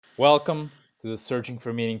Welcome to the Searching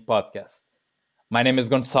for Meaning podcast. My name is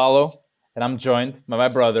Gonzalo, and I'm joined by my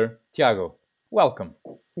brother, Tiago. Welcome.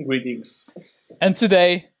 Greetings. And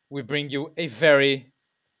today, we bring you a very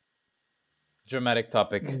dramatic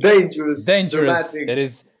topic. Dangerous. Dangerous. It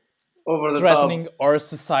is over the threatening top. our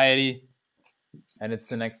society, and it's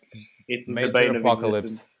the next It's the major bane of apocalypse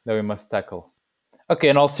existence. that we must tackle. Okay,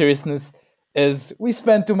 in all seriousness, is we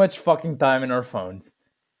spend too much fucking time in our phones.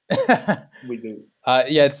 We do.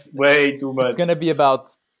 It's Way too much. It's going to be about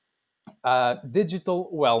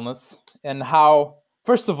digital wellness and how,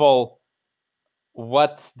 first of all,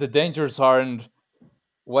 what the dangers are and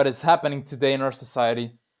what is happening today in our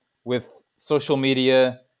society with social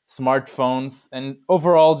media, smartphones, and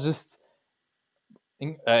overall just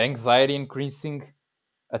anxiety increasing,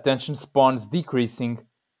 attention spans decreasing,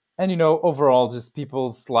 and overall just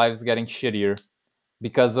people's lives getting shittier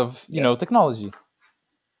because of technology.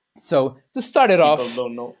 So to start it People off,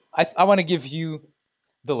 don't know. I want to give you,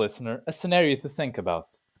 the listener, a scenario to think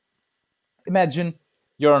about. Imagine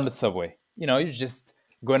you're on the subway. You're just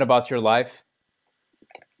going about your life.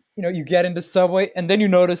 You get in the subway and then you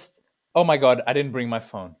notice, oh my God, I didn't bring my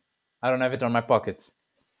phone. I don't have it on my pockets.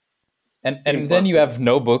 And then you have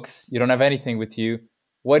no books. You don't have anything with you.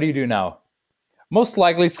 What do you do now? Most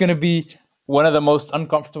likely it's going to be one of the most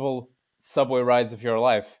uncomfortable subway rides of your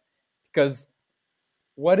life. Because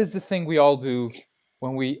what is the thing we all do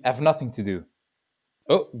when we have nothing to do?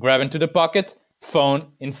 Oh, grab into the pocket,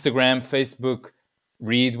 phone, Instagram, Facebook,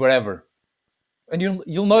 read, whatever. And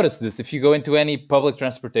you'll notice this if you go into any public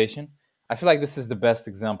transportation. I feel like this is the best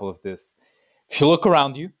example of this. If you look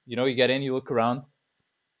around you, you get in, you look around.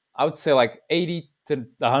 I would say like 80 to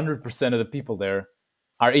 100% of the people there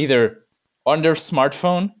are either on their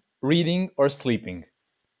smartphone, reading, or sleeping.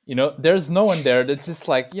 There's no one there that's just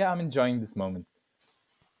like, yeah, I'm enjoying this moment.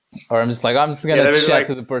 Or I'm just gonna chat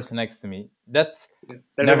to the person next to me. That's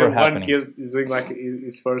never happening. One kid is doing like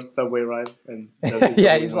his first subway ride, and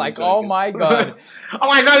yeah, he's like, "Oh my God, oh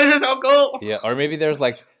my God, this is so cool." Yeah, or maybe there's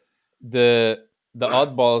like the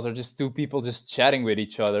oddballs are just two people just chatting with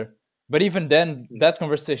each other. But even then, that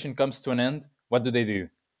conversation comes to an end. What do they do?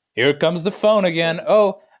 Here comes the phone again.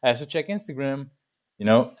 Oh, I have to check Instagram.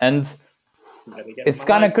 And it's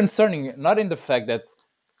kind of concerning. Not in the fact that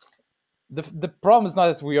the problem is not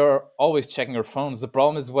that we are always checking our phones. The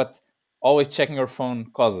problem is what always checking our phone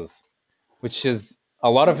causes, which is a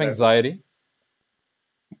lot of anxiety.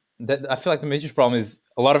 That I feel like the major problem is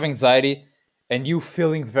a lot of anxiety and you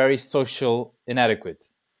feeling very social inadequate.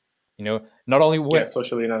 Not only when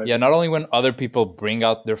socially inadequate. Yeah, not only when other people bring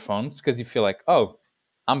out their phones because you feel like, oh,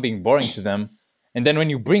 I'm being boring to them. And then when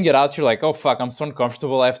you bring it out, you're like, oh fuck, I'm so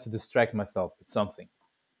uncomfortable, I have to distract myself with something.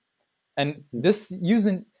 And this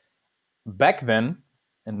using back then,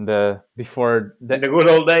 and before the good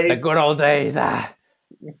old days. The good old days. Back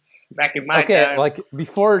in my time. Like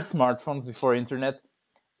before smartphones, before internet,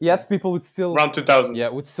 yes, people would still around 2000. Yeah,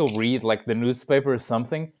 would still read like the newspaper or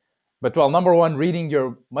something. But number one, reading,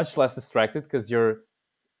 you're much less distracted because you're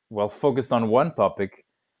focused on one topic.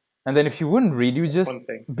 And then if you wouldn't read, you just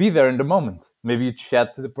be there in the moment. Maybe you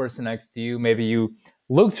chat to the person next to you. Maybe you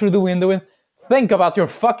look through the window and think about your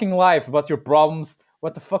fucking life, about your problems,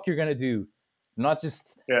 what the fuck you're gonna do. Not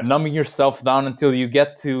just numbing yourself down until you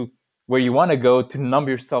get to where you want to go to numb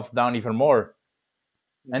yourself down even more.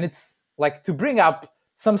 And it's like to bring up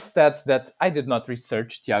some stats that I did not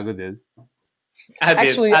research, Tiago did.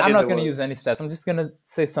 Actually, I'm not going to use any stats. I'm just going to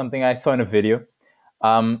say something I saw in a video.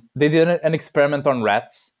 They did an experiment on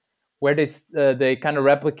rats where they kind of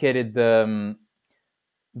replicated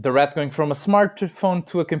the rat going from a smartphone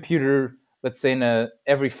to a computer, let's say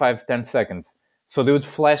every 5-10 seconds. So they would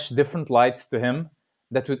flash different lights to him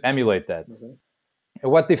that would emulate that. Mm-hmm.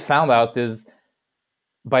 And what they found out is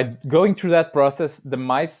by going through that process, the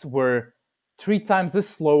mice were 3 times as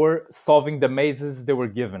slower solving the mazes they were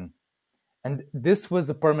given. And this was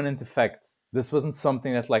a permanent effect. This wasn't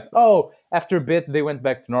something that like, oh, after a bit, they went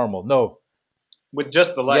back to normal. No. With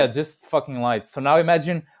just the lights. Yeah, just fucking lights. So now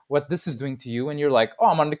imagine what this is doing to you when you're like, oh,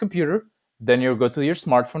 I'm on the computer. Then you go to your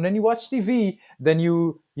smartphone, then you watch TV. Then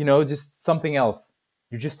just something else.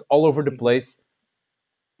 You're just all over the place.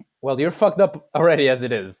 Well, you're fucked up already as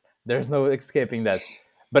it is. There's no escaping that.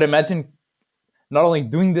 But imagine not only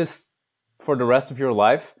doing this for the rest of your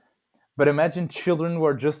life, but imagine children who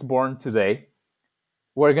are just born today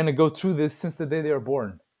who are going to go through this since the day they are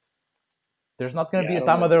born. There's not going to be a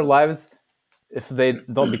time of their lives, if they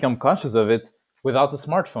don't become conscious of it, without a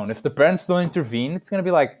smartphone. If the parents don't intervene, it's going to be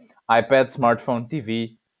like iPad, smartphone,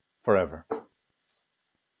 TV, forever.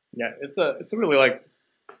 Yeah, it's a really like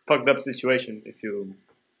fucked up situation if you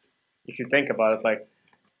think about it. Like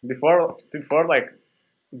before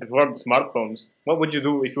before the smartphones, what would you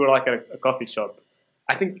do if you were like a coffee shop?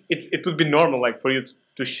 I think it would be normal like for you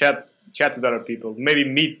to chat with other people, maybe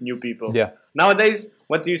meet new people. Yeah. Nowadays,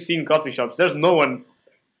 what do you see in coffee shops? There's no one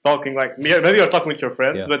talking like maybe you're talking with your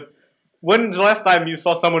friends, Yeah. but when's the last time you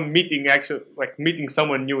saw someone meeting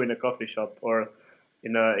someone new in a coffee shop or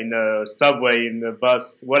in a subway, in a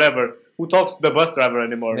bus, whatever? Who talks to the bus driver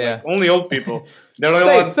anymore? Yeah. Like, only old people. They're the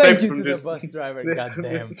only ones saved from this. Thank you to the bus driver.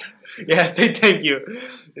 Goddamn. Yeah, say thank you.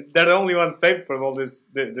 They're the only ones saved from all this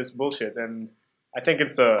bullshit, and I think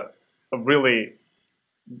it's a really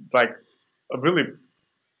like a really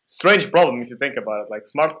strange problem if you think about it. Like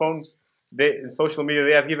smartphones, in social media,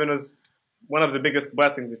 they have given us one of the biggest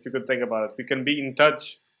blessings if you could think about it. We can be in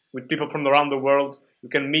touch with people from around the world. You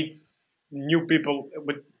can meet new people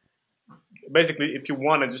with basically if you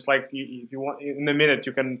want it, just like if you want in a minute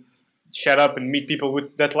you can chat up and meet people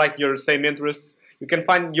that like your same interests. You can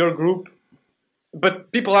find your group,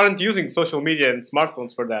 but people aren't using social media and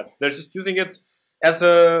smartphones for that. They're just using it as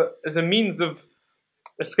a means of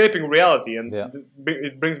escaping reality, and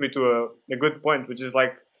it brings me to a good point, which is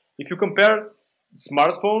like if you compare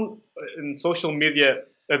smartphone and social media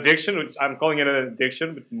addiction, which I'm calling it an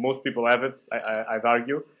addiction, but most people have it. I'd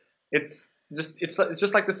argue it's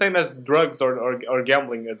just like the same as drugs or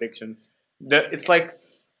gambling addictions. It's like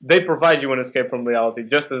they provide you an escape from reality,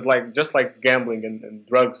 just like gambling and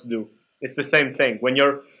drugs do. It's the same thing. When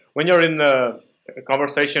you're in a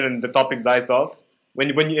conversation and the topic dies off,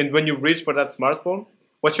 when you reach for that smartphone,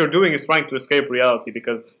 what you're doing is trying to escape reality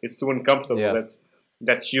because it's too uncomfortable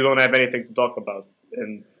that you don't have anything to talk about,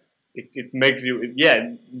 and it makes you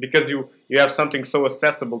because you have something so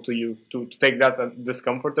accessible to you to take that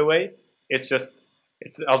discomfort away. It's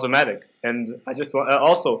automatic, and I just want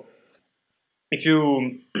also. If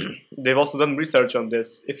you, they've also done research on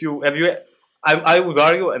this. I would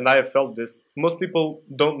argue, and I have felt this. Most people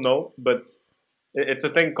don't know, but it's a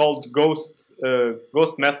thing called ghost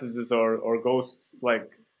messages or ghosts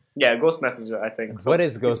ghost messages. I think. What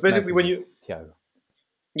is ghost messages? Tiago?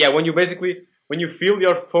 Yeah, when you feel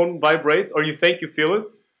your phone vibrate, or you think you feel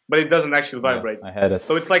it, but it doesn't actually vibrate. Yeah, I had it.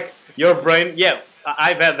 So it's like your brain. Yeah,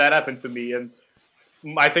 I've had that happen to me, and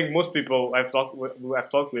I think most people I've talked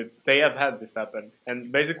with, they have had this happen.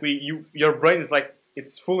 And basically, your brain is like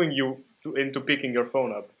it's fooling you into picking your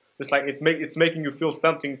phone up. Just like it's making you feel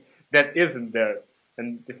something that isn't there.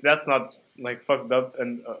 And if that's not like fucked up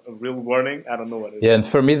and a real warning, I don't know what it is. Yeah, and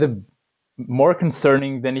for me, the more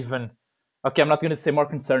concerning than even I'm not gonna say more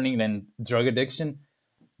concerning than drug addiction,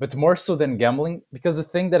 but more so than gambling, because the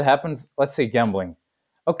thing that happens, let's say gambling.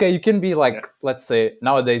 Okay, you can be like, let's say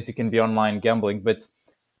nowadays you can be online gambling, but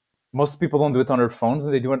most people don't do it on their phones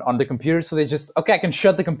and they do it on the computer. So they just, I can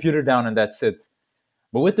shut the computer down and that's it.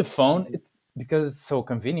 But with the phone, because it's so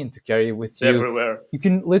convenient to carry with you, everywhere. You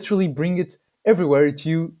can literally bring it everywhere with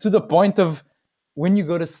you, to the point of when you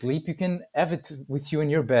go to sleep, you can have it with you in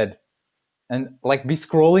your bed and like be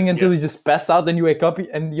scrolling until you just pass out and you wake up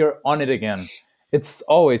and you're on it again. It's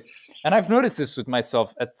always, and I've noticed this with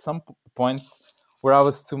myself at some points where I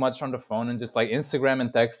was too much on the phone and just like Instagram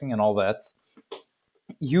and texting and all that.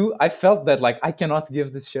 I felt that like I cannot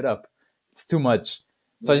give this shit up. It's too much.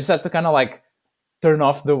 So I just had to kind of like turn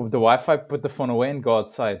off the Wi-Fi, put the phone away, and go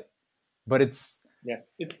outside. But it's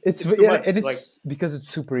because it's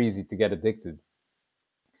super easy to get addicted.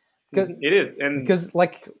 It is, and because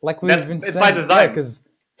like we've been saying, by design. Because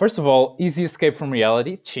first of all, easy escape from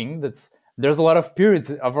reality. There's a lot of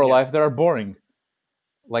periods of our life that are boring,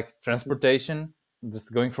 like transportation,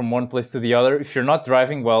 just going from one place to the other. If you're not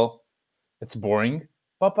driving well, it's boring.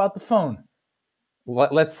 Pop out the phone.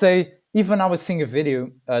 Let's say, even I was seeing a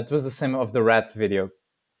video, it was the same of the rat video.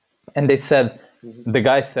 And they said, the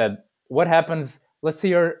guy said, what happens, let's say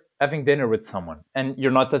you're having dinner with someone and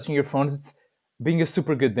you're not touching your phones, it's being a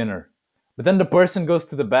super good dinner. But then the person goes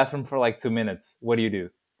to the bathroom for like 2 minutes. What do? You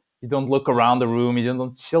don't look around the room, you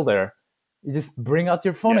don't chill there. You just bring out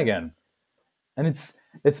your phone again. And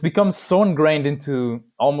it's become so ingrained into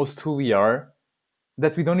almost who we are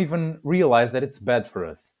that we don't even realize that it's bad for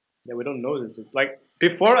us. Yeah, we don't know this. Like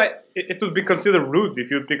before, it would be considered rude if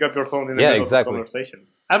you pick up your phone in the middle of a conversation.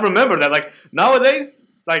 I remember that. Like nowadays,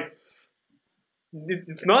 like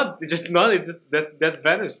it's not. It's just not. It's just that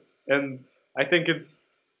vanished. And I think it's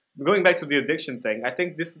going back to the addiction thing. I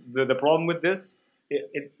think the problem with this.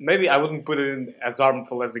 It maybe I wouldn't put it in as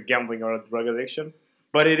harmful as a gambling or a drug addiction,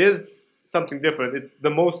 but it is something different. It's the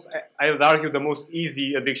most. I would argue the most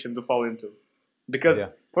easy addiction to fall into. Because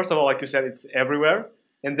first of all, like you said, it's everywhere,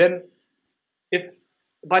 and then it's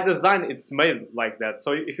by design. It's made like that.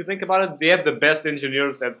 So if you think about it, they have the best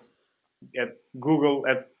engineers at Google,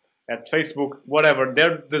 at at Facebook, whatever.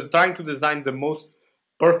 They're trying to design the most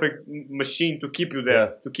perfect machine to keep you there,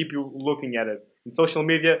 to keep you looking at it. In social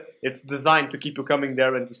media, it's designed to keep you coming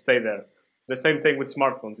there and to stay there. The same thing with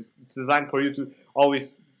smartphones. It's designed for you to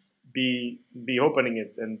always be opening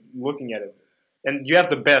it and looking at it. And you have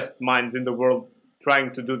the best minds in the world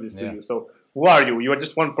trying to do this to you. So who are you? You are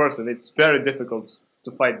just one person. It's very difficult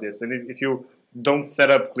to fight this. And if you don't set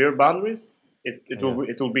up clear boundaries, it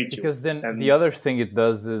will beat you. Because then the other thing it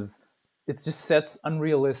does is it just sets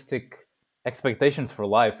unrealistic expectations for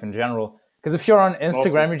life in general. Because if you're on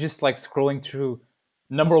Instagram, you're just like scrolling through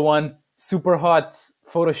number one super hot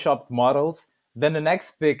photoshopped models. Then the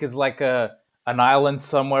next pic is like an island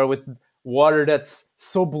somewhere with water that's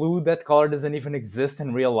so blue that color doesn't even exist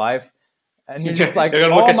in real life. And you're just like,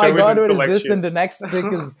 oh my God, what is this? Then the next pic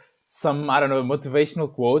is some, I don't know,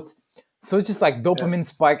 motivational quote. So it's just like dopamine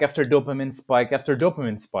spike after dopamine spike after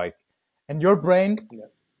dopamine spike. And your brain,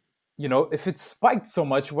 you know, if it's spiked so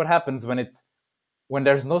much, what happens when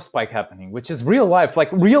there's no spike happening, which is real life?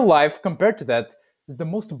 Like real life compared to that is the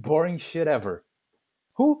most boring shit ever.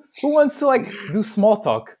 Who wants to like do small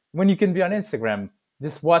talk when you can be on Instagram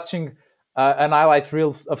just watching an highlight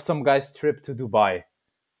reel of some guy's trip to Dubai?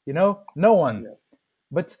 You know, no one. Yeah.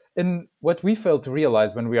 But in what we fail to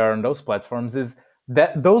realize when we are on those platforms is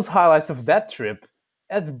that those highlights of that trip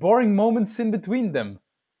had boring moments in between them.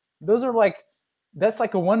 Those are like, that's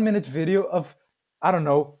like a 1 minute video of, I don't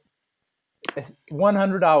know,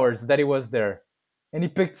 100 hours that he was there. And he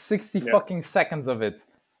picked 60 fucking seconds of it.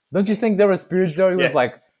 Don't you think there were periods where he was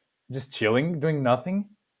like just chilling, doing nothing?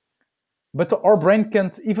 But our brain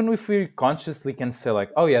can't, even if we consciously can say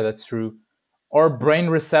like, oh yeah, that's true. Our brain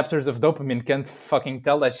receptors of dopamine can't fucking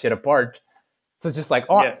tell that shit apart. So it's just like,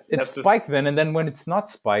 it's spiked then. And then when it's not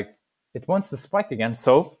spiked, it wants to spike again.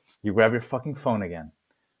 So you grab your fucking phone again.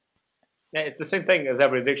 Yeah, it's the same thing as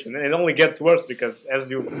every addiction. And it only gets worse because as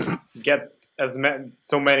you get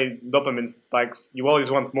so many dopamine spikes, you always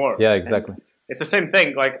want more. Yeah, exactly. And it's the same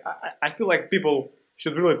thing. Like, I feel like people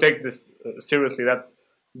should really take this seriously. That's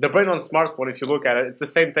the brain on smartphone, if you look at it, it's the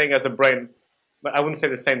same thing as a brain. But I wouldn't say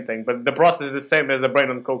the same thing, but the process is the same as the brain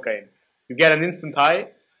on cocaine. You get an instant high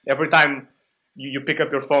every time you pick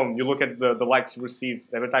up your phone. You look at the likes you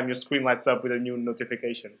received. Every time your screen lights up with a new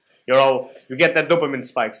notification, you get that dopamine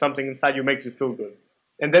spike. Something inside you makes you feel good,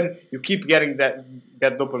 and then you keep getting that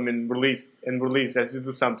dopamine released as you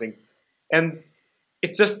do something, and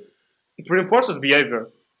it reinforces behavior.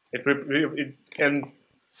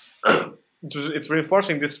 It's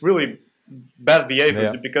reinforcing this really bad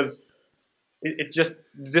behavior because it just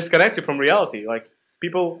disconnects you from reality. Like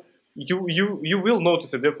people, you will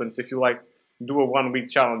notice a difference if you like do a 1 week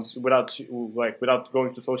challenge without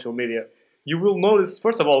going to social media. You will notice,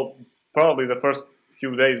 first of all, probably the first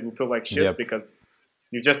few days will feel like shit because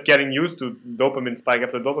you're just getting used to dopamine spike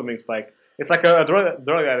after dopamine spike. It's like a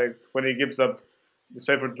drug addict when he gives up his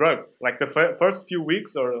favorite drug. Like the first few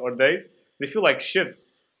weeks or days, they feel like shit,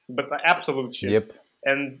 but absolute shit. Yep.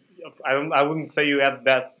 And I wouldn't say you have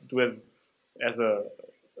that to as a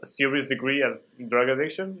serious degree as drug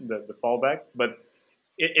addiction, the fallback, but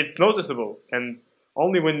it's noticeable. And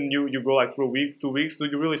only when you go like through a week, 2 weeks, do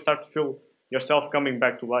you really start to feel yourself coming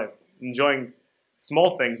back to life, enjoying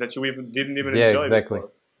small things that you didn't even enjoy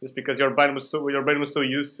before. Just because your brain was so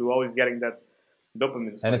used to always getting that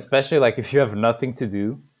dopamine spike. And especially like if you have nothing to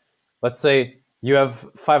do, let's say you have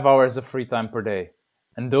 5 hours of free time per day,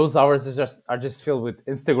 and those hours are just filled with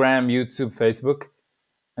Instagram, YouTube, Facebook,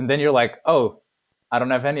 and then you're like, oh, I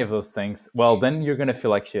don't have any of those things. Well, then you're gonna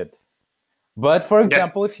feel like shit. But for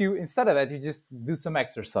example, if you instead of that, you just do some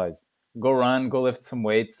exercise, go run, go lift some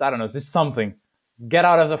weights, I don't know, just something. Get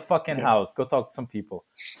out of the fucking house, go talk to some people.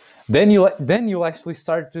 Then you'll actually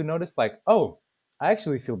start to notice like, oh, I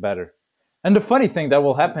actually feel better. And the funny thing that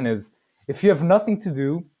will happen is if you have nothing to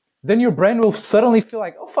do, then your brain will suddenly feel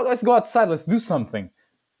like, oh fuck, let's go outside, let's do something.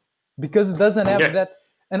 Because it doesn't have that.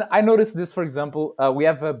 And I noticed this, for example, we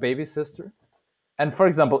have a baby sister. And for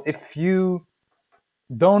example, if you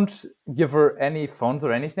don't give her any phones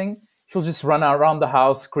or anything, she'll just run around the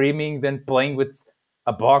house screaming, then playing with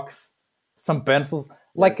a box, some pencils,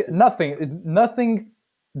 like nothing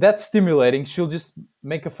that stimulating. She'll just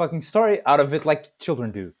make a fucking story out of it like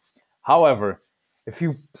children do. However, if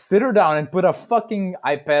you sit her down and put a fucking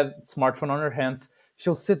iPad, smartphone on her hands,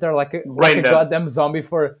 she'll sit there like a goddamn zombie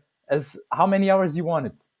for as how many hours you want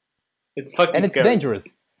it. It's fucking and it's scary.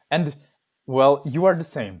 Dangerous. And well, you are the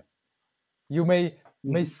same. You may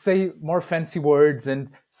say more fancy words and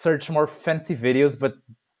search more fancy videos, but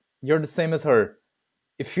you're the same as her.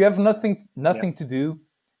 If you have nothing to do,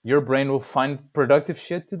 your brain will find productive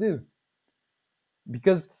shit to do.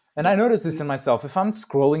 Because And I notice this in myself. If I'm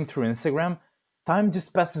scrolling through Instagram, time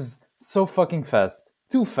just passes so fucking fast.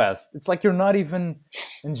 Too fast. It's like you're not even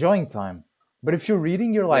enjoying time. But if you're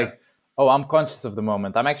reading, you're like, oh, I'm conscious of the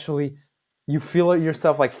moment. I'm actually, you feel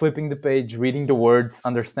yourself like flipping the page, reading the words,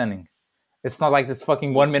 understanding. It's not like this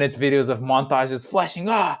fucking 1 minute videos of montages flashing,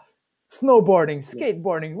 snowboarding,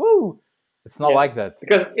 skateboarding, woo. It's not like that.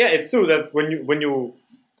 Because it's true that when you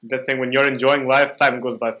that thing when you're enjoying life, time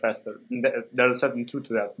goes by faster. There's a certain truth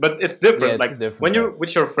to that. But it's different. Like different, when you're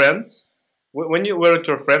with your friends, when you were with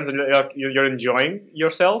your friends and you're enjoying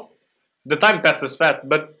yourself, the time passes fast.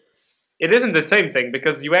 But it isn't the same thing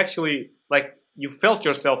because you actually like you felt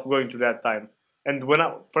yourself going to that time. And when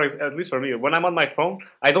at least for me, when I'm on my phone,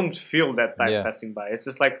 I don't feel that time passing by. It's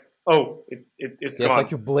just like, oh, it's gone. It's like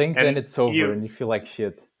you blink and it's over and you feel like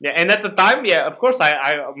shit. Yeah, and at the time, of course,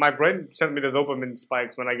 my brain sent me the dopamine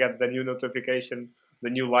spikes when I get the new notification, the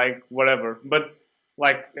new like, whatever. But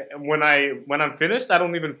like when I'm finished, I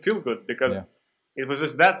don't even feel good because it was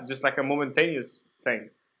just like a momentaneous thing.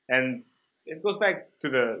 And it goes back to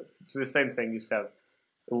the same thing you said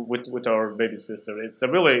with our baby sister. It's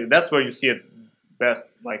that's where you see it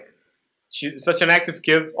best. Like she's such an active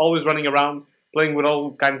kid, always running around, playing with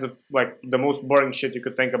all kinds of like the most boring shit you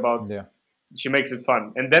could think about. Yeah, she makes it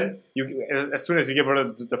fun, and then as soon as you give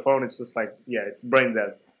her the phone, it's just like it's brain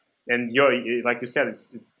dead. And you're like you said,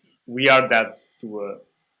 it's we are that to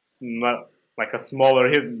not like a smaller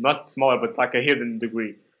hidden, not smaller, but like a hidden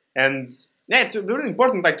degree. And it's really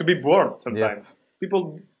important like to be bored sometimes.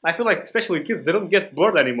 People, I feel like especially kids, they don't get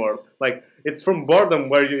bored anymore. Like it's from boredom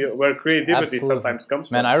where creativity sometimes comes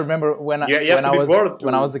from. Man, I remember when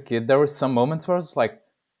I was a kid, there were some moments where I was like,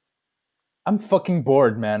 I'm fucking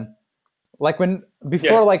bored, man. Like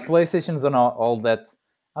before like PlayStations and all that,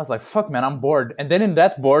 I was like, fuck, man, I'm bored. And then in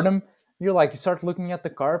that boredom, you start looking at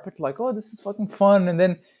the carpet, like, oh, this is fucking fun. And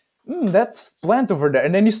then that's plant over there.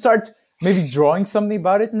 And then you start maybe drawing something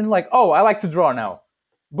about it, and then like, oh, I like to draw now.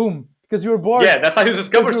 Boom. Because you're bored. Yeah, that's how you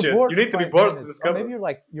discover shit. You need to be bored to discover. Or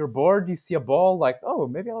maybe you're bored, you see a ball, like, oh,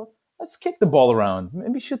 maybe let's kick the ball around.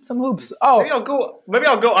 Maybe shoot some hoops. Oh, maybe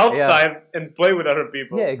I'll go outside and play with other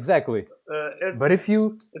people. Yeah, exactly. But if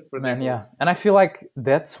you, man, and I feel like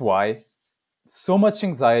that's why so much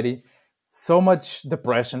anxiety, so much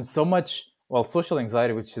depression, so much social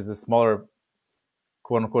anxiety, which is a smaller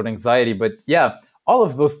quote unquote anxiety, but all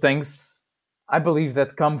of those things, I believe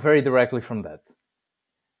that come very directly from that.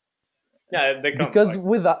 Yeah, they come. Because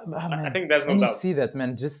I think that's no doubt. You see that,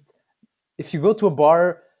 man. Just if you go to a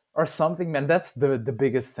bar or something, man, that's the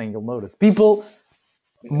biggest thing you'll notice. People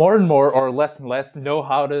more and more or less and less know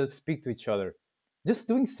how to speak to each other. Just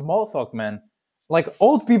doing small talk, man. Like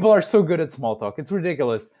old people are so good at small talk. It's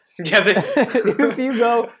ridiculous. Yeah. If you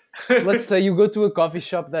go, let's say you go to a coffee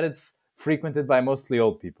shop that it's frequented by mostly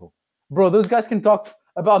old people. Bro, those guys can talk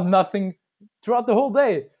about nothing throughout the whole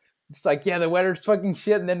day. It's like, the weather's fucking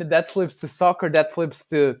shit, and then that flips to soccer, that flips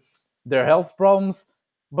to their health problems.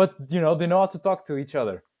 But, they know how to talk to each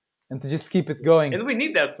other and to just keep it going. And we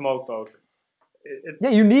need that small talk.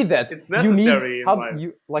 You need that. It's necessary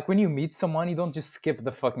like when you meet someone, you don't just skip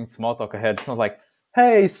the fucking small talk ahead. It's not like,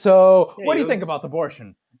 hey, so what do you think about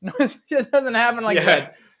abortion? No, it doesn't happen like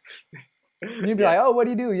that. You'd be like, oh, what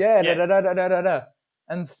do you do? Da-da-da-da-da-da.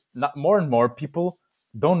 And more and more people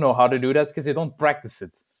don't know how to do that because they don't practice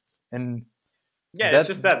it. And it's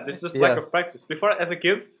just that. It's just lack of practice. Before, as a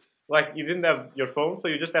kid, like you didn't have your phone, so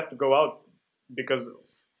you just have to go out because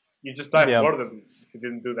you just die of boredom if you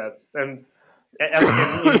didn't do that. And as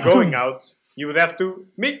a kid, going out, you would have to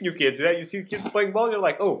meet new kids. You see kids playing ball, you're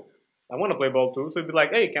like, oh, I want to play ball too. So you'd be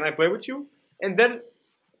like, hey, can I play with you? And then,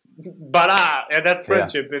 and that's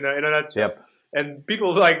friendship in a nutshell. Yep. And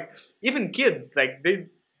people like, even kids, like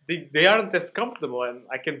they aren't as comfortable, and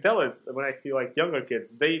I can tell it when I see like younger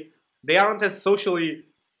kids. They aren't as socially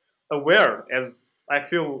aware as I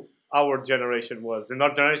feel our generation was. And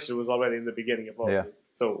our generation was already in the beginning of all this.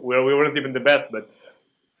 So we weren't even the best, but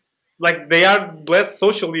like they are less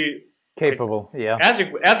socially capable,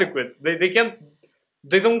 adequate.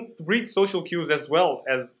 They don't read social cues as well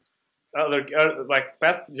as other like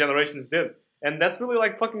past generations did. And that's really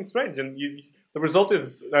like fucking strange. And the result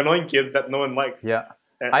is annoying kids that no one likes. Yeah.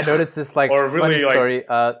 I noticed this funny story.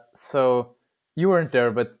 So you weren't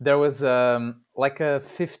there, but there was like a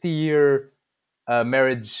 50-year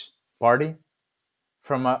marriage party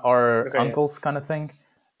from our uncles kind of thing.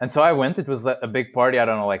 And so I went. It was a big party. I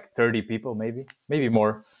don't know, like 30 people, maybe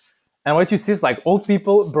more. And what you see is like old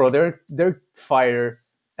people, bro. They're fire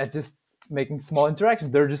at just making small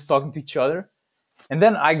interactions. They're just talking to each other. And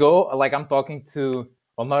then I go, like I'm talking to,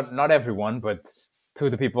 well, not everyone, but to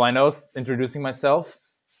the people I know, introducing myself.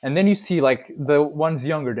 and then you see like the ones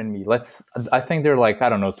younger than me. I think they're like, I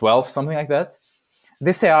don't know, 12, something like that.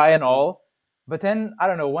 They say hi and all, but then I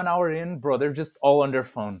don't know, 1 hour in, bro, they're just all on their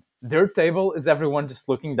phone. Their table is everyone just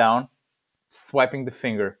looking down, swiping the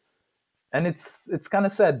finger, and it's kind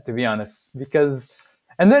of sad, to be honest, because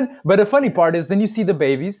but the funny part is then you see the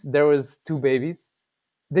babies. There was 2 babies.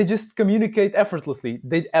 They just communicate effortlessly.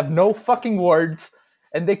 They have no fucking words,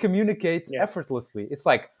 and they communicate effortlessly. It's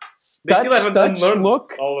like they still haven't learned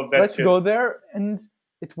look, all of that. Let's go there, and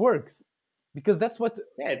it works because that's what.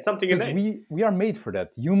 Yeah, it's something innate. We are made for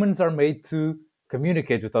that. Humans are made to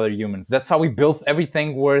communicate with other humans. That's how we built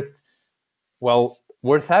everything worth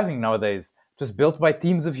having nowadays. Just built by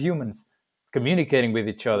teams of humans communicating with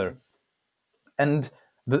each other. And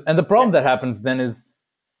the problem that happens then is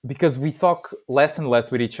because we talk less and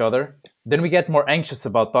less with each other, then we get more anxious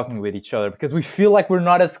about talking with each other because we feel like we're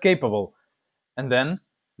not as capable. And then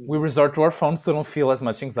we resort to our phones so we don't feel as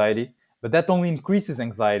much anxiety. But that only increases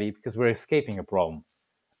anxiety because we're escaping a problem.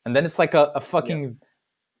 And then it's like a fucking,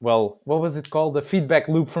 what was it called? The feedback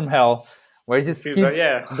loop from hell, where it just keeps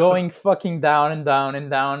going fucking down and down and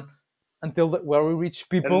down until where we reach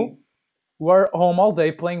people who are home all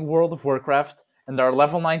day playing World of Warcraft, and they're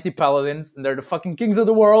level 90 paladins, and they're the fucking kings of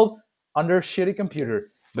the world on their shitty computer.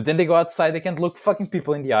 But then they go outside, they can't look fucking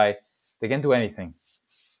people in the eye. They can't do anything.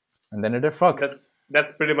 And then they're fucked.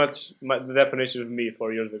 That's pretty much the definition of me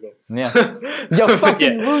 4 years ago. Yeah. You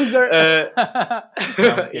fucking loser!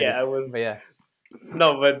 No, yeah, I was...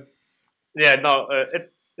 But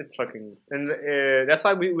it's fucking... And that's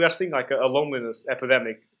why we are seeing like a loneliness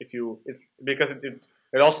epidemic, because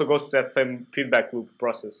it also goes to that same feedback loop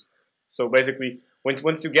process. So basically,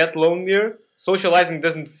 once you get lonelier, socializing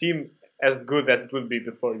doesn't seem as good as it would be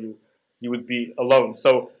before you would be alone.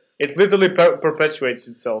 So it literally perpetuates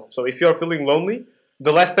itself. So if you're feeling lonely,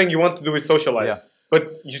 the last thing you want to do is socialize.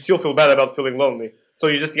 But you still feel bad about feeling lonely. So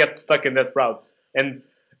you just get stuck in that route. And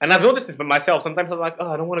I've noticed this by myself. Sometimes I'm like,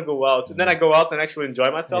 I don't want to go out. And then I go out and actually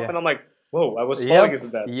enjoy myself. And I'm like, whoa, I was falling into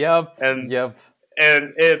that.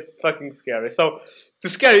 And it's fucking scary. So, to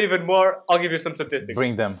scare you even more, I'll give you some statistics.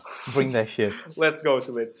 Bring them. Bring that shit. Let's go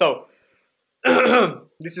to it. So,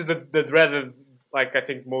 this is the dreaded, like, I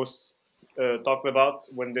think most talked about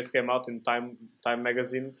when this came out in Time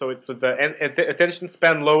magazine. So, it was the attention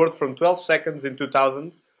span lowered from 12 seconds in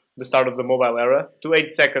 2000, the start of the mobile era, to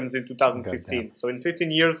 8 seconds in 2015. So, in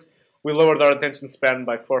 15 years, we lowered our attention span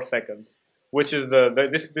by 4 seconds, which is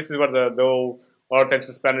this is where the whole... Our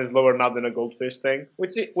attention span is lower now than a goldfish thing,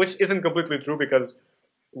 which isn't completely true because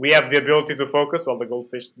we have the ability to focus while the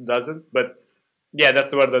goldfish doesn't. But yeah,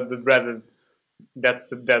 that's where the dreaded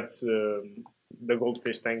the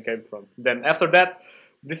goldfish thing came from. Then after that,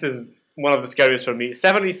 this is one of the scariest for me.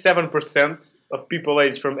 77% of people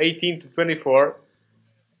aged from 18 to 24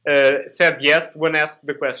 said yes when asked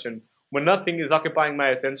the question. When nothing is occupying my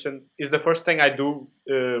attention, is the first thing I do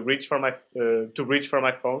reach for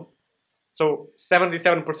my phone. So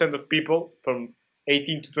 77% of people from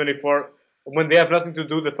 18 to 24, when they have nothing to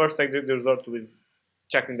do, the first thing they resort to is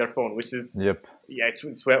checking their phone, which is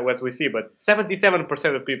it's what we see. But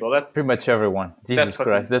 77% of people, that's pretty much everyone. Jesus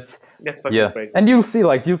Christ, that's fucking crazy. And you'll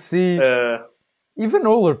see even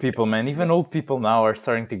older people, man. Even old people now are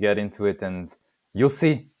starting to get into it, and you'll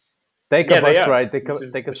see. Take a bus ride,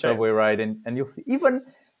 take a subway ride, and you'll see. Even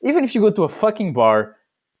if you go to a fucking bar,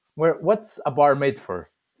 what's a bar made for?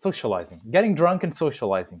 Socializing, getting drunk and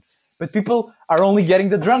socializing. But people are only getting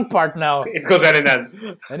the drunk part now. It goes hand in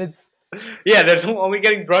hand. And it's... Yeah, there's only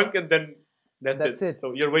getting drunk and then that's it.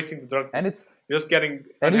 So you're wasting the drunk. And it's... just getting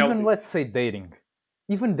unhealthy. And even, let's say, dating.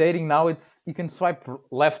 Even dating now, you can swipe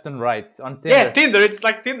left and right on Tinder. Yeah, Tinder. It's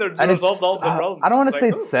like Tinder to resolve all the problems. I don't want to say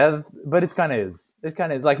it's sad, but it kind of is. It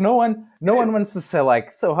kind of is. Like, no one wants to say,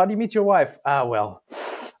 like, so how do you meet your wife? Well...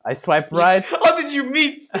 I swipe right. How did you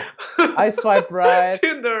meet? I swipe right.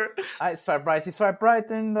 Tinder. I swipe right. He swiped right,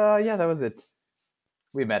 and that was it.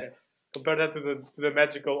 We met. Yeah. Compare that to the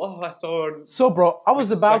magical. Oh, I saw her. So, bro, I was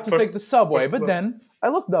about to take the subway, but then I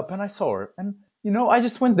looked up and I saw her, and I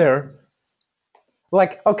just went there.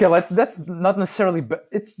 Like, okay, that's not necessarily.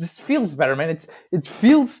 It just feels better, man. It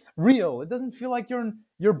feels real. It doesn't feel like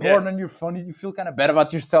you're bored on your phone. You feel kind of bad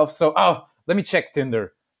about yourself. So, let me check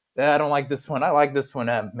Tinder. I don't like this one. I like this one.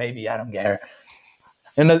 Maybe I don't care.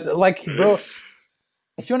 And bro,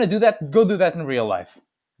 if you want to do that, go do that in real life.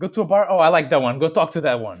 Go to a bar. Oh, I like that one. Go talk to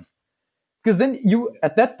that one. Because then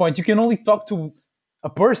at that point, you can only talk to a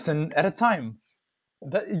person at a time.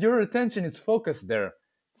 Your attention is focused there.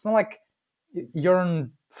 It's not like you're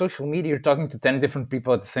on social media. You're talking to 10 different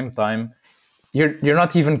people at the same time. you're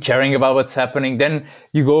not even caring about what's happening. Then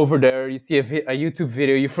you go over there, you see a YouTube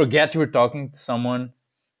video, you forget you were talking to someone.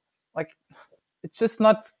 Like, it's just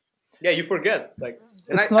not. Yeah, you forget. Like,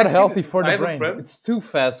 it's not healthy for the brain. It's too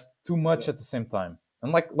fast, too much at the same time.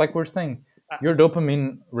 And like we're saying, your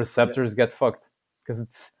dopamine receptors get fucked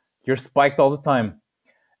because you're spiked all the time.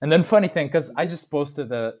 And then funny thing, because I just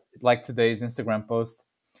posted like today's Instagram post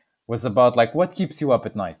was about like what keeps you up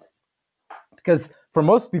at night. Because for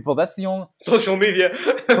most people, that's the only social media.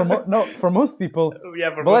 For most people. Yeah,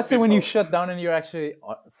 but let's say when you shut down and you're actually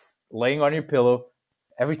laying on your pillow,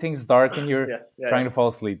 everything's dark and you're trying to fall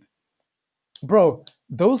asleep. Bro,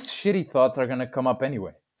 those shitty thoughts are gonna come up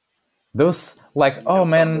anyway. Those like, oh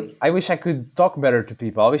man, I wish I could talk better to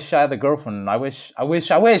people. I wish I had a girlfriend. I wish.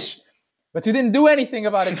 But you didn't do anything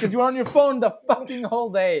about it because you were on your phone the fucking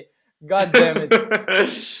whole day. God damn it.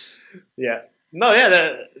 Yeah. No, yeah,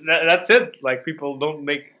 that's it. Like, people don't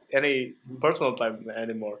make any personal time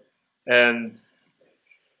anymore. And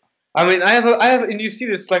I mean, I have, and you see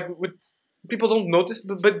this, like, with people don't notice,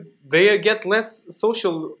 but they get less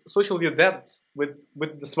socially adept with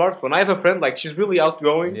the smartphone. I have a friend, like, she's really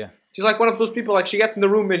outgoing. Yeah. She's like one of those people, like, she gets in the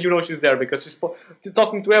room and you know she's there because she's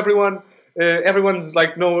talking to everyone. Everyone's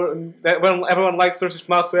like, no, everyone likes her, she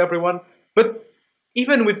smiles to everyone. But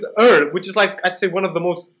even with her, which is like, I'd say one of the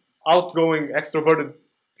most outgoing, extroverted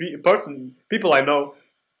people I know,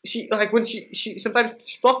 she, like, when she sometimes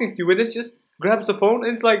she's talking to you and then she just grabs the phone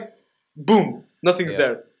and it's like, boom, nothing's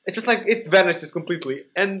there. It's just like it vanishes completely,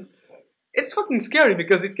 and it's fucking scary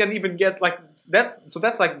because it can even get like that's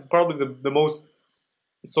like probably the most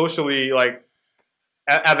socially like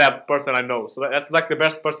adept person I know. So that's like the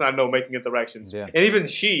best person I know making interactions, and even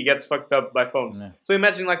she gets fucked up by phones. So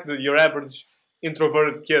imagine like your average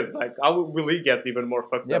introverted kid, like how will he get even more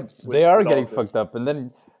fucked up? Yeah, they are getting fucked up, and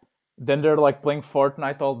then they're like playing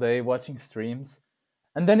Fortnite all day, watching streams.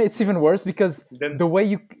 And then it's even worse because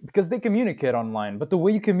because they communicate online, but the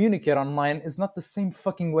way you communicate online is not the same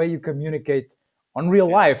fucking way you communicate on real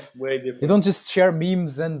life. Way different. You don't just share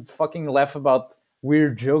memes and fucking laugh about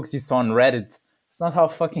weird jokes you saw on Reddit. It's not how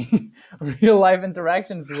fucking real life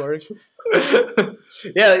interactions work.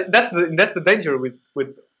 Yeah, that's the danger with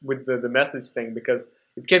the message thing, because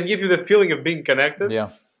it can give you the feeling of being connected. Yeah.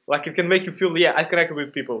 Like it can make you feel, I connected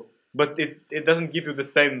with people. But it doesn't give you the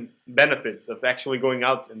same benefits of actually going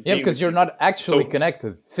out and because you're not actually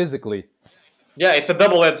connected physically. Yeah, it's a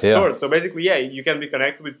double-edged sword. So basically, you can be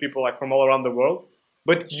connected with people like from all around the world,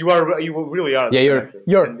 but you really are. Yeah,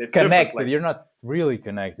 you're connected. Like, you're not really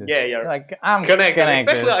connected. Yeah, you're like I'm connected.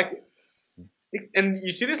 Especially like, and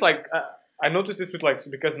you see this like I noticed this with like,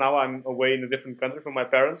 because now I'm away in a different country from my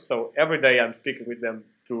parents, so every day I'm speaking with them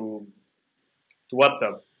to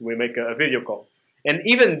WhatsApp. We make a video call. And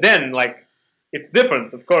even then, like, it's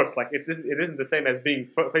different, of course. Like, it isn't the same as being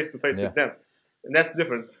face-to-face with them. And that's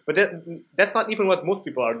different. But that's not even what most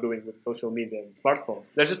people are doing with social media and smartphones.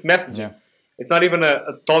 They're just messaging. Yeah. It's not even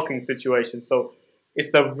a talking situation. So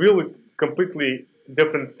it's a really completely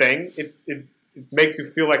different thing. It makes you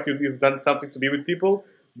feel like you've done something to be with people,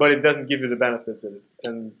 but it doesn't give you the benefits of it.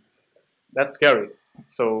 And that's scary.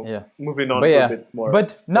 So moving on a bit more.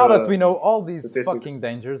 But now that we know all these fucking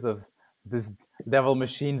dangers of these devil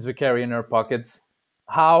machines we carry in our pockets,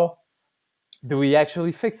 how do we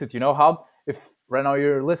actually fix it? You know, how, if right now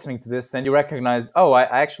you're listening to this and you recognize, oh, I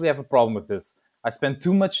actually have a problem with this. I spend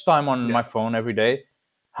too much time on my phone every day.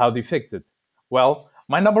 How do you fix it? Well,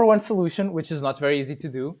 my number one solution, which is not very easy to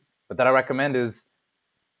do, but that I recommend, is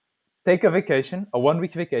take a vacation, a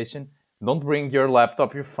 1-week vacation. Don't bring your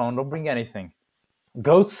laptop, your phone, don't bring anything.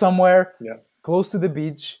 Go somewhere close to the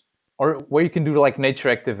beach or where you can do like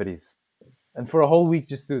nature activities. And for a whole week,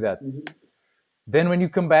 just do that. Mm-hmm. Then when you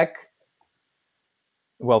come back,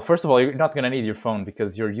 well, first of all, you're not going to need your phone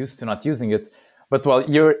because you're used to not using it. But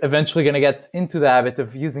you're eventually going to get into the habit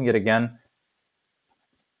of using it again.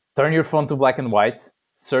 Turn your phone to black and white.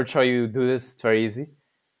 Search how you do this. It's very easy.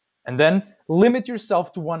 And then limit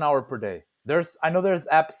yourself to 1 hour per day. I know there's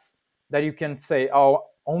apps that you can say, oh,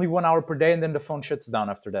 only 1 hour per day, and then the phone shuts down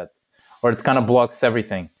after that. Or it kind of blocks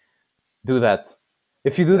everything. Do that.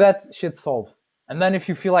 If you do that, shit's solved. And then if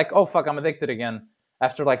you feel like, oh, fuck, I'm addicted again,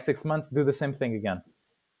 after like 6 months, do the same thing again.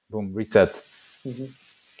 Boom, reset. Mm-hmm.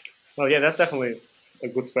 Well, yeah, that's definitely a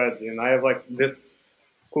good strategy. And I have like this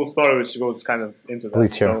cool story which goes kind of into that.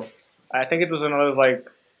 Please share. So I think it was when I was like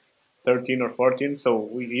 13 or 14. So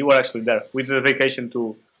you were actually there. We did a vacation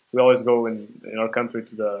we always go in our country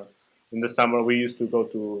in the summer. We used to go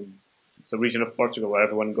to the region of Portugal where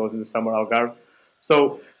everyone goes in the summer, Algarve.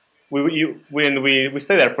 So we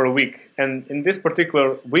stayed there for a week, and in this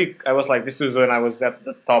particular week, I was like, this was when I was at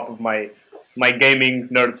the top of my my gaming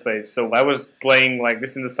nerd phase. So I was playing like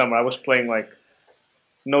this in the summer. I was playing like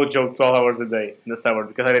no joke 12 hours a day in the summer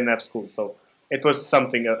because I didn't have school. So it was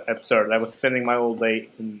something absurd. I was spending my whole day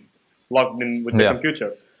logged in with the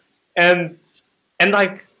computer, and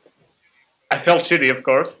like I felt shitty, of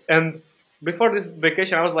course. And before this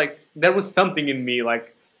vacation, I was like, there was something in me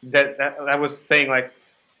like that I was saying like,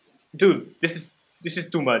 dude, this is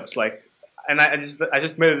too much. Like, and I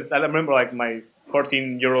just made it. I remember like my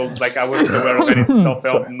 14-year-old, like I wasn't aware of any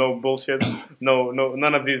self-help, no bullshit,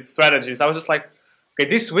 none of these strategies. I was just like, okay,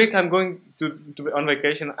 this week I'm going to on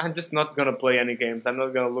vacation. I'm just not gonna play any games. I'm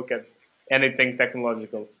not gonna look at anything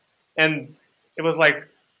technological. And it was like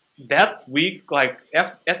that week, like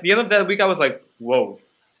at the end of that week, I was like, whoa,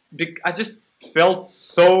 I just felt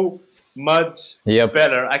so much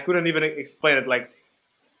better. I couldn't even explain it. Like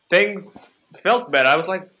things felt better. I was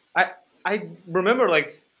like, I remember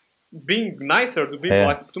like being nicer to people,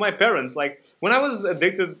 like to my parents. Like when I was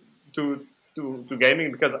addicted to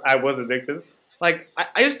gaming because I was addicted. Like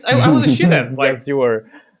I was a shithead. Like yes, you were.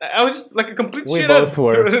 I was just like a complete shithead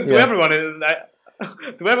to everyone. And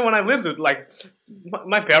to everyone I lived with, like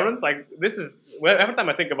my parents, like this is every time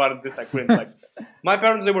I think about it, this I cringe. Like my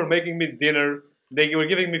parents, they were making me dinner, they were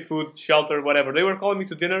giving me food, shelter, whatever. They were calling me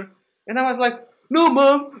to dinner, and I was like, "No,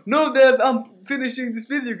 mom, no, dad, I'm finishing this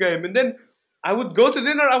video game." And then I would go to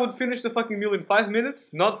dinner, I would finish the fucking meal in 5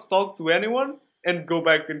 minutes, not talk to anyone, and go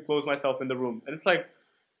back and close myself in the room. And it's like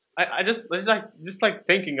I just like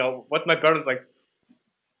thinking of what my parents like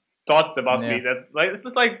thoughts about me. That like it's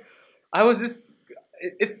just like I was just.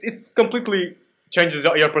 It completely changes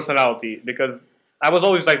your personality because I was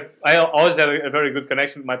always like I always had a very good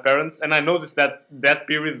connection with my parents, and I noticed that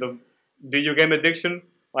period of video game addiction,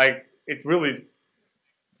 like it really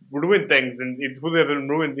ruined things, and it would have been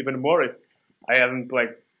ruined even more if I hadn't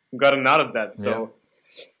like gotten out of that. So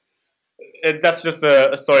that's just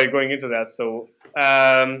a story going into that. So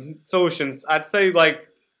solutions, I'd say like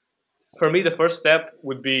for me the first step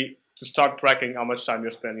would be to start tracking how much time you're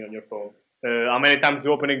spending on your phone. How many times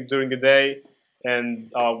you open it during the day, and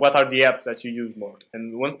what are the apps that you use more.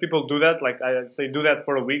 And once people do that, like I say, do that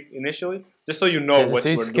for a week initially, just so you know what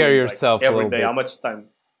you're doing yourself like, every day, how much time.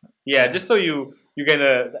 Yeah, just so you get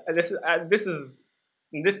a. This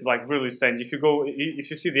is like really strange. If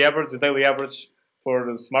you see the daily average for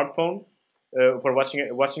the smartphone, for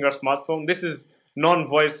watching our smartphone, this is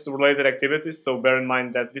non-voice related activities. So bear in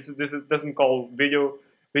mind that this doesn't call video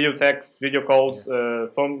text, video calls,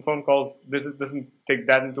 phone calls. This doesn't take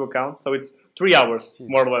that into account. So it's 3 hours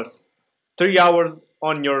more or less, 3 hours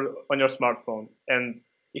on your smartphone. And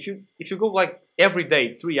if you go like every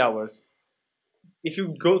day 3 hours, if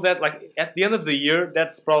you go that like at the end of the year,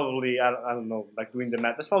 that's probably I don't know, like doing the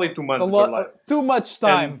math. That's probably 2 months of your life. Too much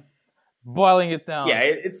time. And, boiling it down. Yeah,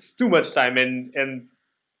 it's too much time, and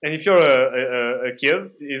if you're a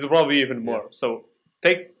kid, it's probably even more. So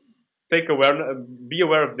take awareness, be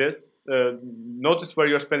aware of this. Notice where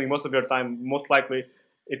you're spending most of your time. Most likely,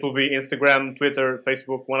 it will be Instagram, Twitter,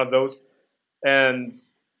 Facebook, one of those. And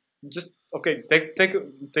just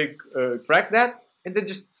track that, and then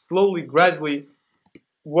just slowly, gradually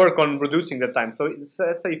work on reducing the time. So let's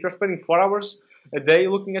say if you're spending 4 hours a day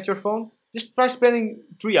looking at your phone, just try spending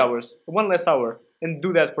 3 hours, one less hour, and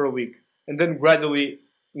do that for a week, and then gradually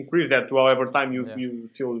increase that to however time you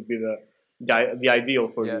feel would be the ideal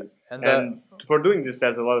for you. And for doing this,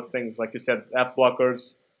 there's a lot of things, like you said, app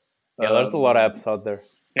blockers. Yeah, there's a lot of apps out there.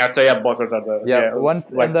 Yeah, I'd say app blockers are the one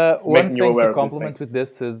thing to complement with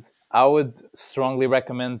this is I would strongly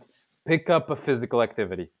recommend pick up a physical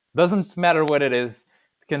activity. Doesn't matter what it is.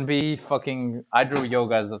 It can be fucking I do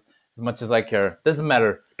yoga as much as I care. Doesn't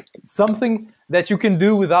matter. Something that you can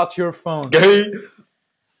do without your phone.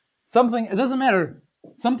 Something, it doesn't matter.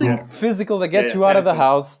 Something physical that gets you out of the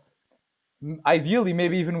house. Ideally,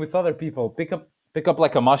 maybe even with other people. Pick up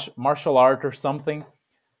like a martial art or something.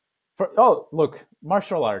 Look,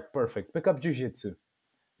 martial art, perfect. Pick up jiu-jitsu.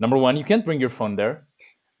 Number one, you can't bring your phone there.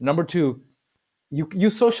 Number two, you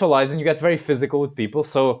socialize and you get very physical with people.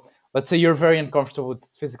 So let's say you're very uncomfortable with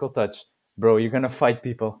physical touch. Bro, you're gonna fight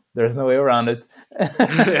people. There's no way around it.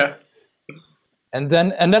 Yeah. And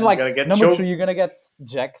then like number three, you're gonna get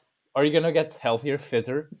jacked, or you're gonna get healthier,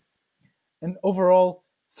 fitter. And overall,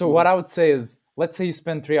 so what I would say is, let's say you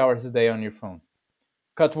spend 3 hours a day on your phone.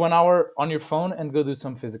 Cut 1 hour on your phone and go do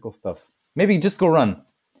some physical stuff. Maybe just go run.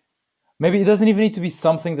 Maybe it doesn't even need to be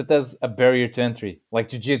something that has a barrier to entry, like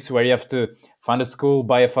jiu-jitsu, where you have to find a school,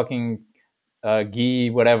 buy a fucking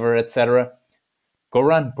gi, whatever, etc. Go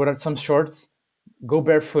run, put on some shorts, go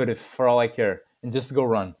barefoot for all I care, and just go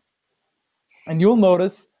run. And you'll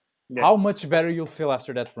notice how much better you'll feel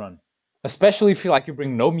after that run. Especially if you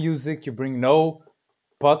bring no music, you bring no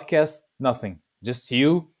podcast, nothing, just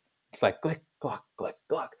you. It's like click, clock, click,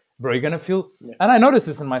 clock. Bro, you're gonna feel. Yeah. And I notice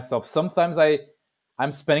this in myself. Sometimes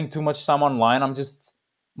I'm spending too much time online.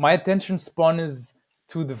 My attention span is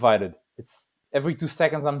too divided. It's every 2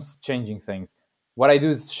 seconds I'm changing things. What I do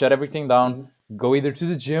is shut everything down, go either to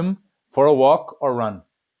the gym for a walk or run.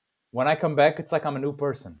 When I come back, it's like I'm a new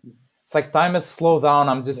person. It's like time has slowed down.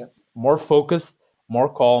 I'm just more focused, more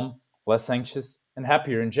calm, less anxious, and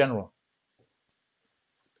happier in general.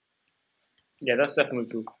 Yeah, that's definitely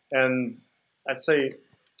true. And I'd say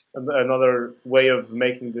another way of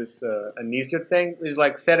making this an easier thing is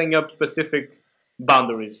like setting up specific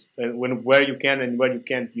boundaries and where you can and where you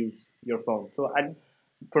can't use your phone. So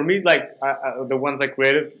for me, like the ones I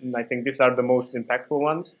created, and I think these are the most impactful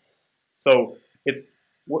ones. So it's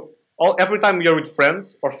every time you're with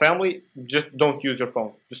friends or family, just don't use your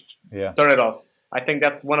phone. Just turn it off. I think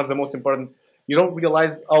that's one of the most important. You don't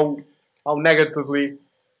realize how negatively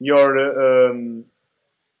your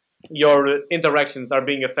interactions are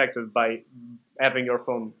being affected by having your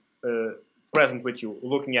phone present with you,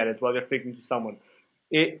 looking at it while you're speaking to someone.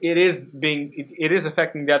 It is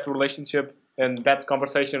affecting that relationship and that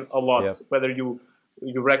conversation a lot, whether you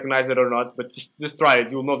recognize it or not. But just try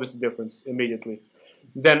it; you'll notice the difference immediately.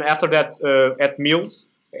 Then after that, at meals,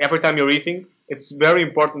 every time you're eating, it's very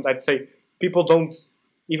important. I'd say people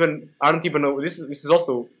aren't even know this is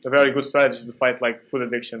also a very good strategy to fight like food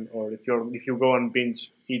addiction, or if you go on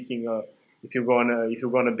binge eating, if you go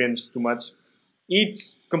on a binge too much,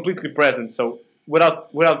 eat completely present. So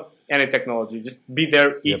without any technology, just be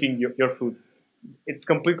there eating your food. It's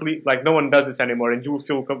completely like no one does this anymore, and you will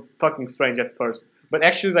feel fucking strange at first. But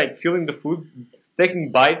actually, like feeling the food,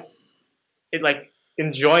 taking bites, it like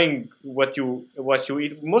enjoying what you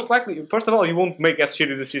eat. Most likely, first of all, you won't make as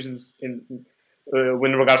shitty decisions in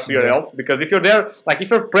regards to your health, because if you're there, like if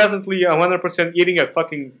you're presently 100% eating a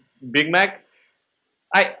fucking Big Mac,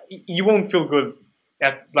 you won't feel good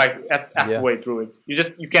at halfway through it.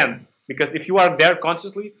 You can't, because if you are there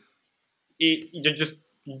consciously, you just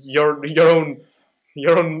your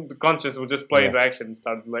own conscience will just play into action and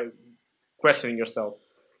start like questioning yourself.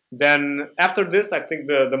 Then after this, I think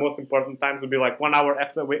the most important times would be like 1 hour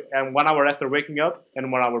after 1 hour after waking up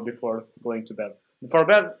and 1 hour before going to bed. Before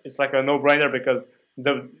bed, it's like a no-brainer, because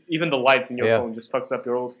even the light in your phone just fucks up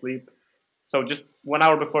your whole sleep. So just 1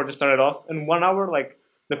 hour before, just turn it off. And 1 hour, like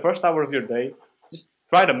the first hour of your day, just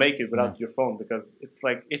try to make it without your phone, because it's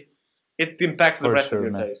like it impacts the rest of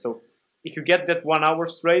your day. So if you get that 1 hour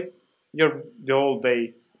straight, the whole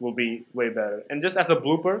day will be way better. And just as a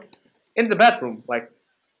blooper, in the bathroom, like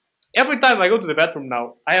every time I go to the bathroom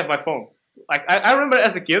now, I have my phone. Like I remember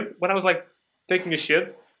as a kid when I was like taking a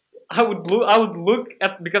shit, I would look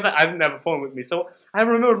at, because I didn't have a phone with me, so I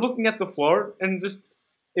remember looking at the floor and just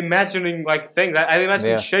imagining like things. I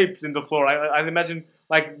imagined shapes in the floor. I imagined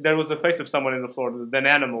like there was a face of someone in the floor, an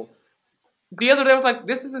animal. The other day I was like,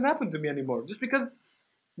 this doesn't happen to me anymore, just because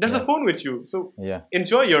there's a phone with you. So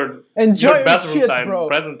enjoy your bathroom shit, time bro.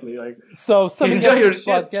 presently. Like so enjoy your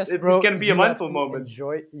podcast, shit. Bro. It can be a mindful moment.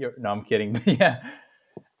 Enjoy your. No, I'm kidding.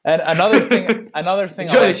 And another thing enjoy I like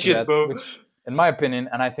the shit, that, bro. which in my opinion,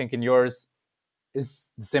 and I think in yours,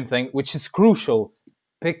 is the same thing, which is crucial.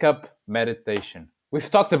 Pick up meditation. We've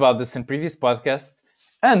talked about this in previous podcasts,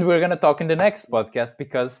 and we're going to talk in the next podcast,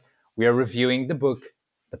 because we are reviewing the book,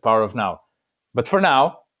 The Power of Now. But for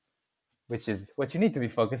now, which is what you need to be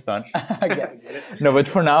focused on. No, but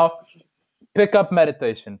for now, pick up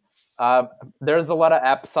meditation. There's a lot of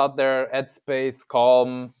apps out there, Headspace,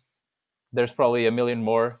 Calm. There's probably a million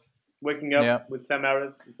more. Waking up with Sam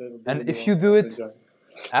Harris. And if you do it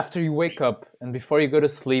after you wake up and before you go to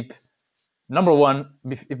sleep, number one,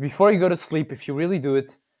 before you go to sleep, if you really do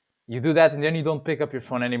it, you do that and then you don't pick up your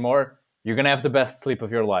phone anymore, you're going to have the best sleep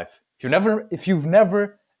of your life. If you've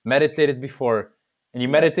never meditated before and you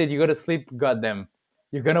meditate, you go to sleep, goddamn,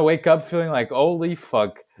 you're going to wake up feeling like, holy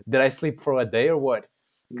fuck, did I sleep for a day or what?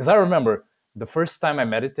 Because I remember the first time I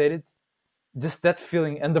meditated, just that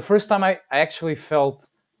feeling, and the first time I actually felt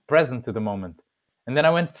present to the moment. And then I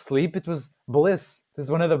went to sleep, it was bliss. It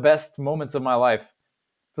was one of the best moments of my life.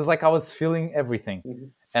 It was like I was feeling everything. Mm-hmm.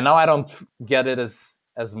 And now I don't get it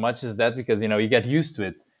as much as that, because, you get used to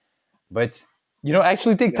it. But,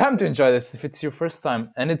 actually take time to enjoy this if it's your first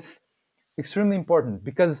time. And it's extremely important,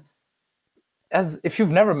 because if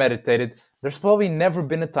you've never meditated, there's probably never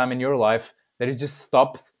been a time in your life that you just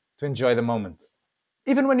stopped to enjoy the moment.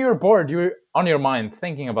 Even when you're bored, you're on your mind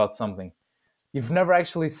thinking about something. You've never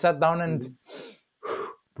actually sat down and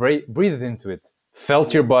breathed into it,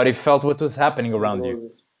 felt your body, felt what was happening around you.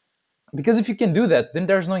 Because if you can do that, then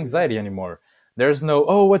there's no anxiety anymore. There's no,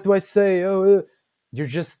 oh, what do I say? You're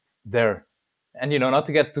just there. And, not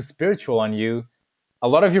to get too spiritual on you, a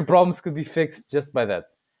lot of your problems could be fixed just by that,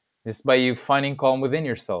 just by you finding calm within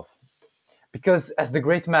yourself. Because as the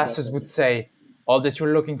great masters would say, all that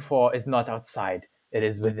you're looking for is not outside, it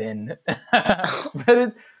is within.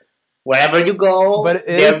 But wherever you go, but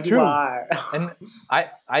it is true. And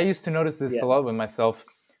I used to notice this a lot with myself.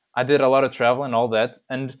 I did a lot of travel and all that.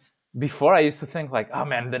 And before I used to think like, oh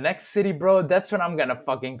man, the next city, bro, that's when I'm going to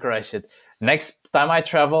fucking crush it. Next time I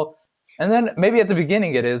travel. And then maybe at the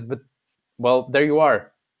beginning it is, but well, there you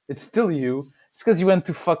are. It's still you. Just because you went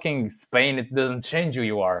to fucking Spain, it doesn't change who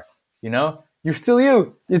you are. You're still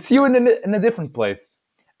you. It's you in a different place.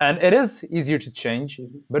 And it is easier to change,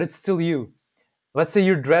 but it's still you. Let's say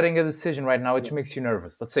you're dreading a decision right now, which makes you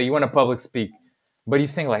nervous. Let's say you want to public speak, but you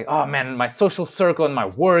think like, oh man, my social circle and my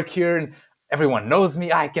work here, and everyone knows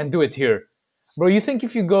me, I can do it here. Bro, you think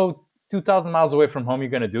if you go 2,000 miles away from home, you're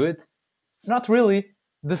going to do it? Not really.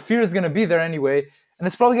 The fear is going to be there anyway. And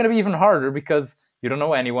it's probably going to be even harder because you don't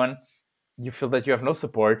know anyone. You feel that you have no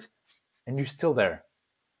support, and you're still there.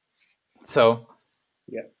 So,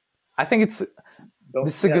 I think this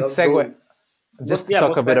is a good segue. Just to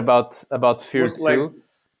talk a bit about fear too.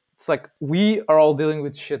 It's like we are all dealing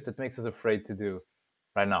with shit that makes us afraid to do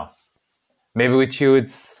right now. Maybe with you,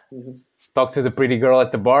 it's talk to the pretty girl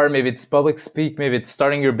at the bar. Maybe it's public speak. Maybe it's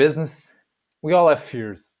starting your business. We all have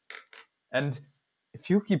fears. And if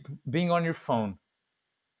you keep being on your phone,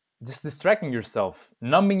 just distracting yourself,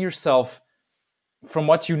 numbing yourself from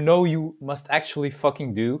what you know you must actually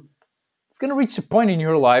fucking do, it's going to reach a point in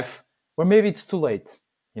your life where maybe it's too late.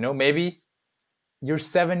 Maybe you're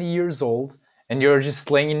 70 years old and you're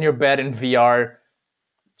just laying in your bed in VR,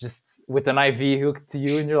 just with an IV hooked to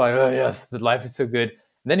you, and you're like, oh yes, the life is so good.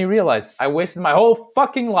 And then you realize, I wasted my whole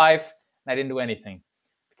fucking life and I didn't do anything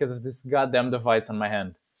because of this goddamn device on my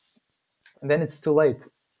hand. And then it's too late.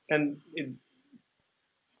 And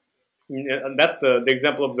that's the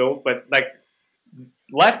example of the old, but like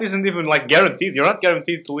life isn't even like guaranteed. You're not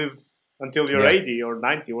guaranteed to live until you're 80 or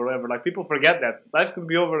 90 or whatever. Like people forget that life could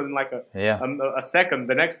be over in like a second,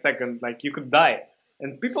 the next second, like you could die.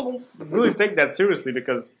 And people don't really take that seriously,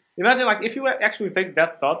 because imagine like if you actually take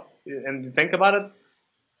that thought and you think about it,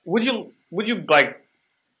 would you like,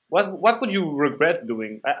 what would you regret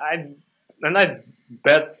doing? I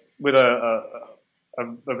bet with a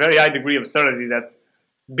very high degree of certainty that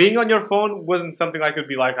being on your phone wasn't something I could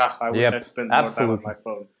be like, I wish I spent more time on my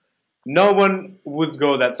phone. No one would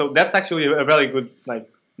go that. So that's actually a very good like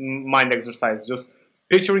mind exercise. Just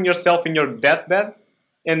picturing yourself in your deathbed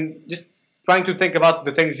and just trying to think about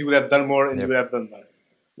the things you would have done more and you would have done less.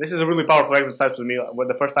 This is a really powerful exercise for me. When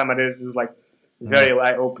the first time I did it, it was like very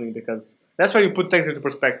eye-opening, because that's where you put things into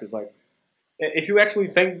perspective. Like if you actually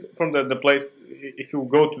think from the place, if you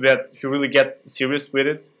go to that, if you really get serious with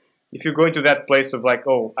it, if you go into that place of like,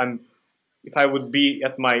 if I would be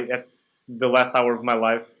at the last hour of my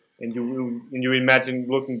life, and you imagine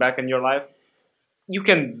looking back in your life, you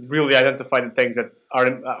can really identify the things that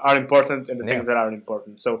are important and the things that aren't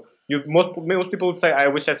important. So most people would say, I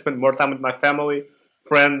wish I spent more time with my family,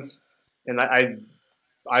 friends, and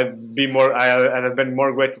I'd been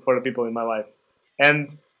more grateful for the people in my life.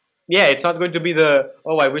 And yeah, it's not going to be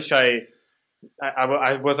I wish I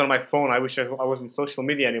was on my phone, I wish I was on social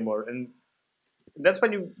media anymore. And that's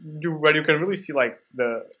when where you can really see like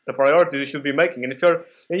the priorities you should be making. And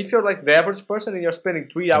if you're like the average person and you're spending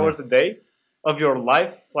 3 hours a day of your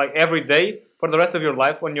life, like every day for the rest of your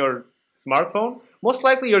life on your smartphone, most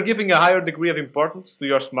likely you're giving a higher degree of importance to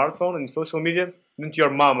your smartphone and social media than to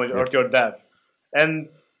your mom or to your dad. And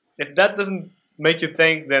if that doesn't make you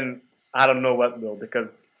think, then I don't know what will, because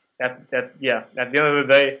at the end of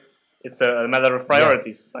the day, it's a matter of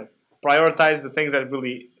priorities. Like prioritize the things that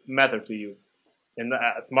really matter to you. And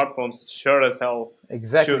smartphones sure as hell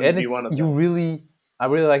shouldn't be one of them. I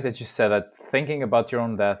really like that you said that, thinking about your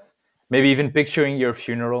own death, maybe even picturing your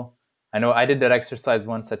funeral. I know I did that exercise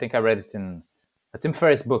once. I think I read it in a Tim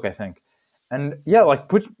Ferriss book, I think. And yeah, like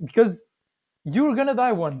because you're gonna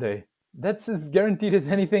die one day. That's as guaranteed as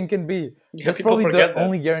anything can be. That's probably the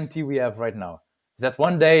only guarantee we have right now. Is that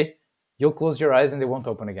one day you'll close your eyes and they won't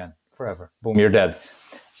open again forever. Boom, you're dead.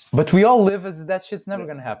 But we all live as that shit's never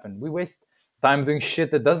gonna happen. We waste time doing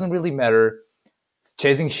shit that doesn't really matter,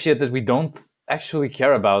 chasing shit that we don't actually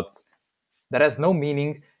care about, that has no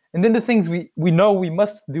meaning. And then the things we know we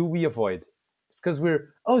must do, we avoid. Because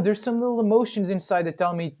there's some little emotions inside that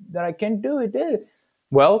tell me that I can't do it.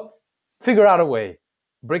 Well, figure out a way.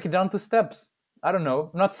 Break it down to steps. I don't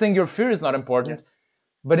know. I'm not saying your fear is not important,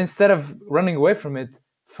 but instead of running away from it,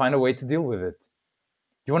 find a way to deal with it.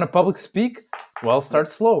 You want to public speak? Well, start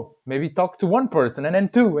slow. Maybe talk to one person, and then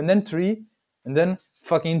two, and then three, and then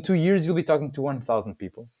fucking in 2 years you'll be talking to 1,000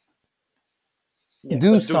 people. Yeah,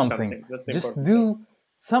 do something. Just do thing.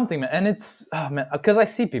 something, man. And it's, oh, man, because I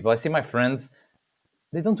see people, I see my friends,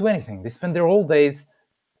 they don't do anything. They spend their whole days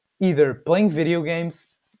either playing video games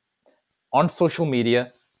on social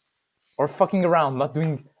media or fucking around, not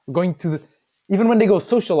doing, going to the, even when they go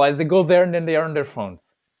socialize, they go there and then they are on their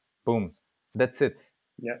phones. Boom. That's it.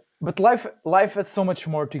 Yeah. But life has so much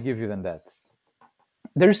more to give you than that.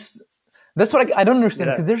 That's what I don't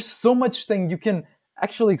understand, because there's so much thing you can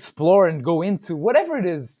actually explore and go into, whatever it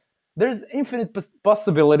is. There's infinite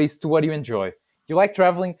possibilities to what you enjoy. You like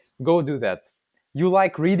traveling? Go do that. You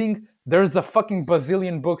like reading? There's a fucking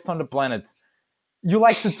bazillion books on the planet. You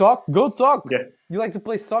like to talk? Go talk. Yeah. You like to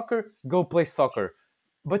play soccer? Go play soccer.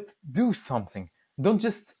 But do something. Don't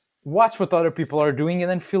just watch what other people are doing and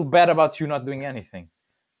then feel bad about you not doing anything.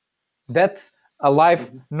 That's a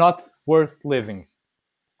life not worth living.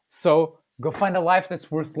 So go find a life that's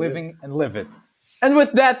worth living and live it. And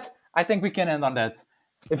with that, I think we can end on that.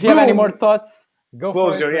 If you have any more thoughts, go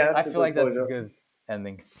closure, for it. Yeah, I feel like that's a good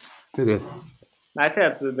ending to this. I say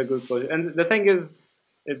that's the good closure. And the thing is,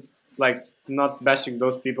 it's like not bashing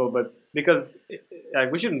those people, but because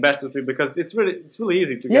we shouldn't bash those people, because it's really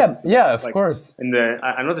easy to get. Yeah, of course. And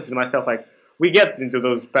I noticed it myself, like we get into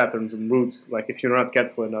those patterns and roots, like if you're not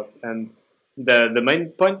careful enough. And the main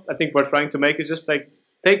point I think we're trying to make is just like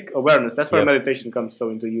take awareness. That's where meditation comes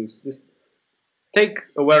so into use. Just take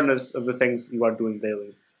awareness of the things you are doing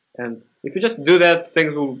daily, and if you just do that,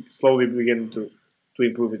 things will slowly begin to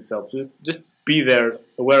improve itself. So just be there,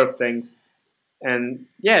 aware of things, and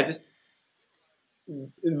just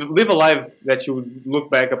live a life that you would look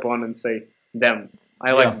back upon and say, "Damn,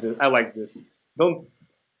 I like this. I like this." Don't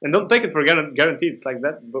take it for guaranteed. It's like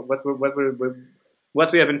that. But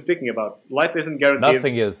what we have been speaking about, life isn't guaranteed.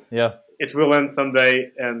 Nothing is. Yeah. It will end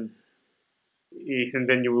someday, and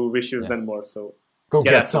then you will wish you then more. So go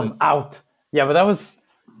get some out. Yeah, but that was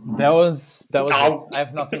out. I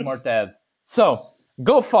have nothing more to add. So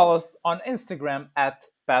go follow us on Instagram at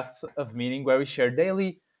Paths of Meaning, where we share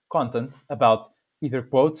daily content about either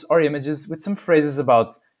quotes or images with some phrases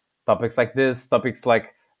about topics like this, topics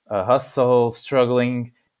like hustle,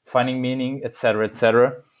 struggling, finding meaning, etc.,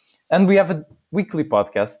 etc. And we have a weekly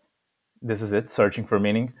podcast. This is it, Searching for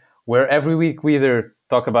Meaning, where every week we either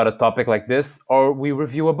talk about a topic like this or we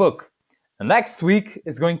review a book. And next week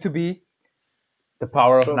is going to be The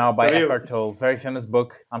Power of Now by Eckhart Tolle. Very famous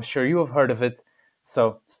book. I'm sure you have heard of it.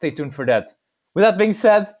 So stay tuned for that. With that being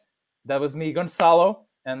said, that was me, Gonçalo,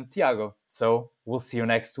 and Tiago. So we'll see you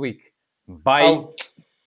next week. Bye.